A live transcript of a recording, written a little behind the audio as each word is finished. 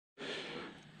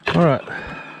All right,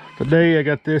 today I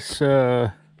got this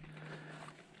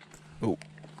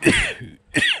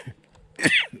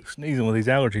sneezing with these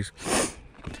allergies.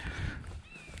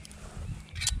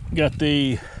 Got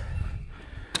the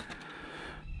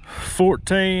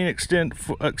 14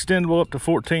 extendable up to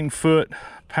 14 foot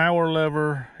power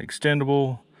lever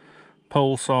extendable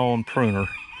pole saw and pruner.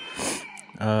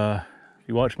 If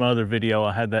you watch my other video,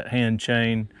 I had that hand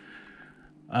chain,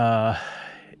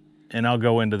 and I'll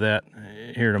go into that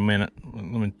here in a minute. Let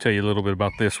me tell you a little bit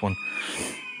about this one.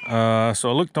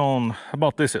 So I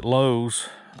bought this at Lowe's.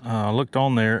 I looked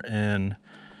on there and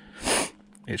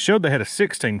it showed they had a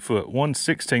 16 foot, one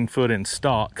 16 foot in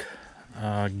stock.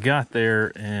 Got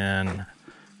there and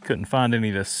couldn't find any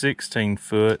of the 16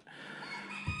 foot.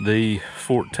 The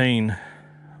 14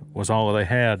 was all they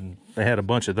had. They had a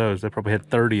bunch of those. They probably had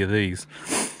 30 of these.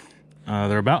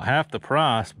 They're about half the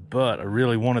price, but I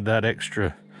really wanted that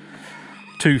extra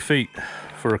 2 feet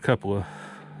for a couple of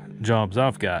jobs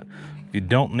I've got. If you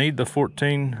don't need the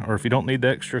 14, or if you don't need the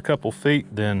extra couple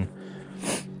feet, then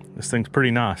this thing's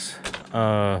pretty nice.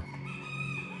 The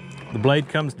blade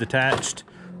comes detached,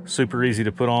 super easy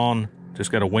to put on.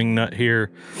 Just got a wing nut here.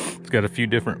 It's got a few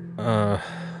different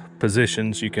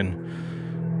positions you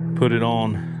can put it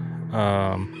on.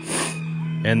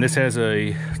 And this has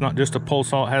it's not just a pole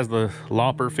saw, it has the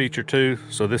lopper feature too.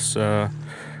 So this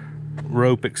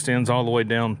rope extends all the way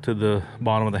down to the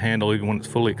bottom of the handle, even when it's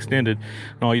fully extended.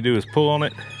 And all you do is pull on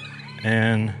it,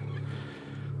 and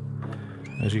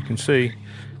as you can see,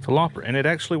 it's a lopper, and it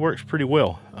actually works pretty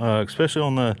well, especially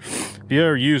on if you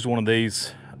ever used one of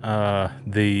these,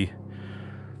 the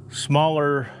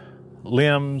smaller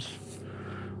limbs,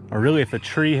 or really if a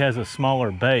tree has a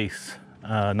smaller base,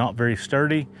 not very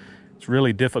sturdy, it's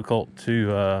really difficult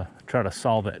to try to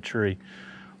saw that tree.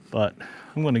 But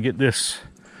I'm going to get this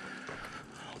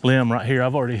limb right here.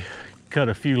 I've already cut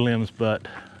a few limbs, but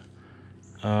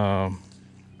show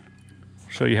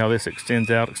you how this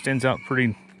extends out. Extends out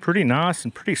pretty nice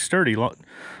and pretty sturdy. Lot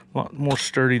more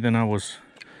sturdy than I was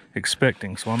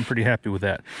expecting, so I'm pretty happy with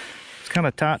that. It's kind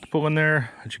of tight to pull in there,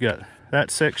 but you got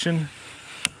that section,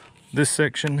 this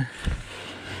section,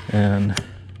 and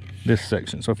this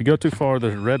section. So if you go too far,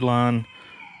 there's a red line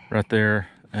right there,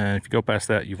 and if you go past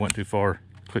that, you went too far.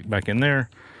 Click back in there,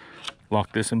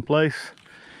 lock this in place,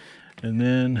 and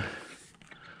then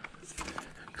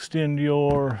extend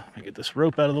let me get this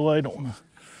rope out of the way, don't want to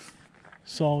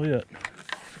saw it.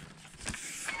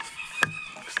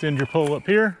 Extend your pole up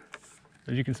here.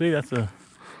 As you can see, that's a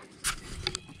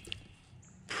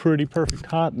pretty perfect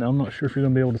height. Now I'm not sure if you're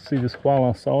going to be able to see this while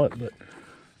I saw it, but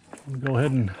I'll go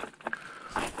ahead and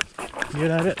get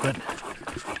at it. But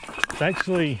it's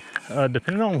actually,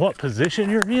 depending on what position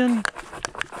you're in,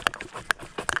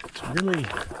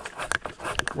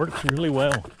 works really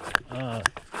well.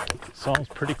 Saws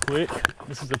pretty quick.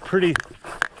 This is a pretty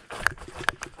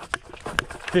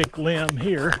thick limb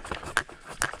here.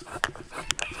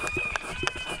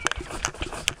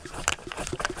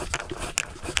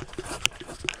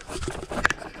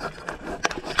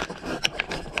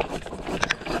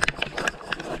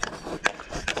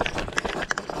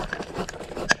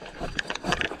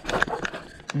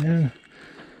 And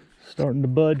starting to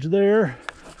budge there.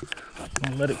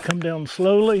 I'll let it come down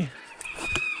slowly.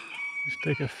 Just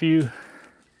take a few.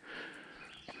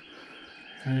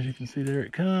 As you can see, there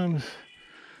it comes.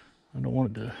 I don't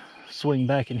want it to swing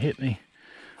back and hit me.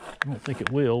 I don't think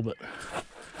it will, but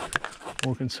I'm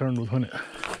more concerned with when it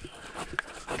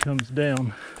comes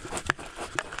down.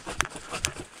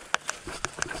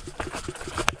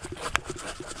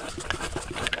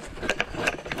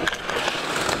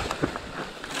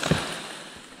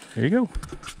 There you go.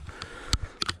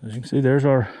 As you can see, there's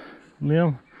our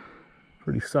limb.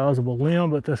 Pretty sizable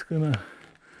limb, but that's gonna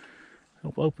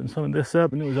help open some of this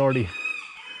up. And it was already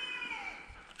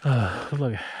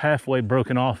like halfway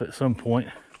broken off at some point.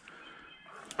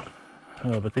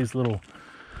 But these little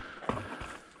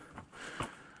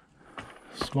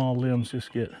small limbs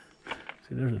just see,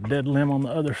 there's a dead limb on the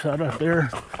other side right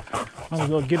there. I'll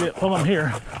go get it while I'm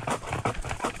here.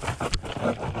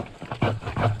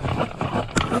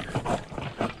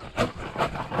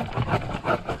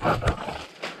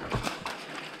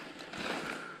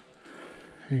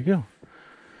 There you go.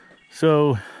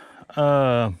 So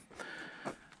I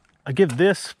give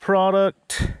this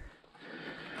product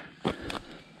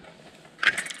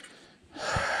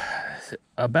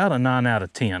about a 9 out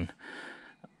of 10.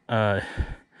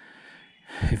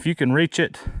 If you can reach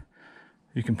it,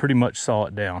 you can pretty much saw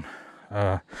it down.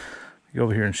 Go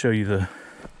over here and show you the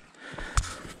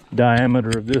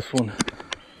diameter of this one.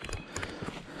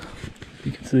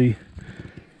 You can see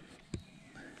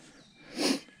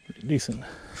decent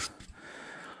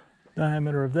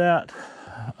diameter of that.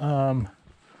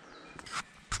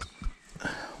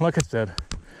 Like I said,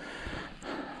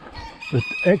 the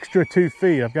extra 2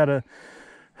 feet, I've got a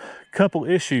couple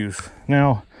issues.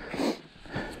 Now,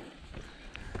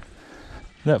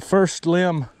 that first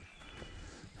limb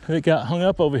that got hung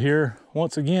up over here,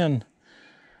 once again,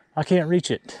 I can't reach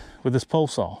it with this pole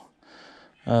saw.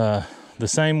 The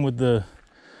same with the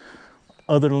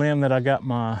other limb that I got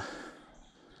my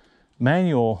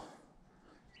manual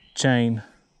chain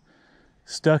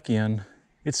stuck in.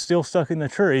 It's still stuck in the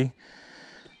tree,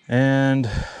 and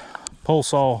pole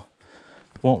saw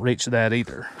won't reach that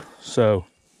either. So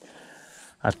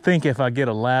I think if I get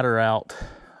a ladder out,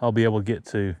 I'll be able to get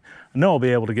to, I know I'll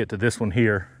be able to get to this one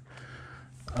here.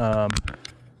 And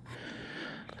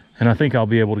I think I'll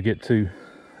be able to get to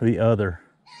the other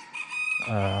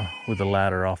with the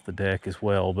ladder off the deck as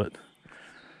well, but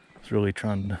I was really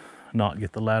trying to not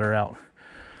get the ladder out.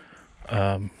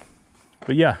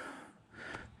 But yeah,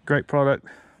 great product.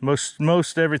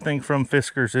 Most everything from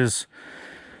Fiskars is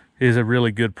a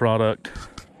really good product.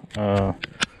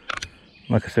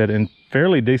 Like I said, and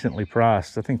fairly decently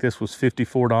priced. I think this was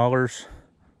 $54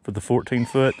 for the 14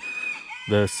 foot.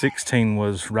 The 16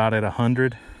 was right at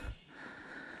 100.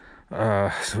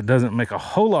 So it doesn't make a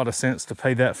whole lot of sense to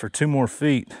pay that for 2 more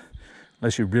feet,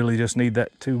 unless you really just need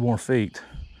that 2 more feet.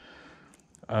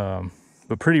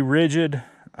 But pretty rigid,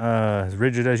 as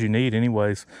rigid as you need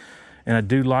anyways. And I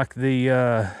do like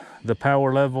the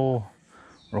power level,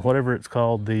 or whatever it's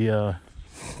called, the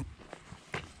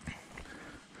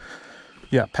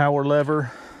yeah, power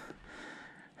lever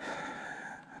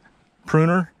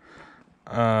pruner.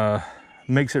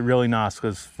 Makes it really nice,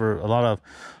 because for a lot of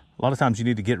times you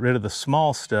need to get rid of the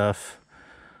small stuff,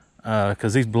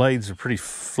 because these blades are pretty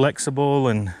flexible,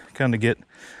 and kind of if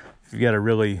you got a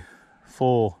really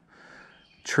full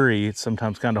tree, it's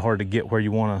sometimes kind of hard to get where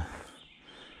you want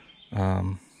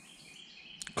to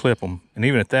clip them. And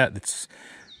even at that, it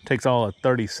takes all of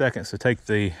 30 seconds to take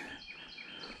the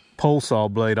pole saw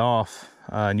blade off,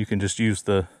 and you can just use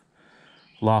the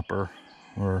lopper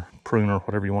or pruner,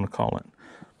 whatever you want to call it.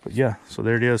 But yeah, so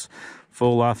there it is,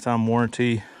 full lifetime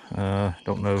warranty.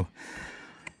 Don't know,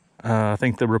 I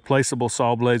think the replaceable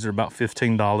saw blades are about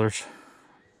 $15,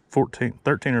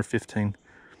 13 or 15.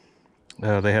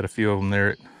 They had a few of them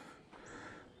there at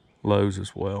Lowe's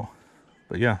as well.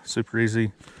 But yeah, super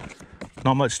easy,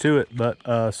 not much to it, but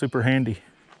super handy.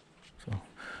 So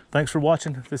thanks for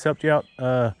watching. If this helped you out,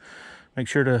 make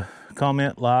sure to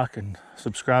comment, like, and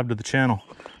subscribe to the channel.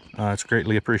 It's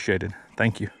greatly appreciated.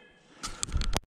 Thank you.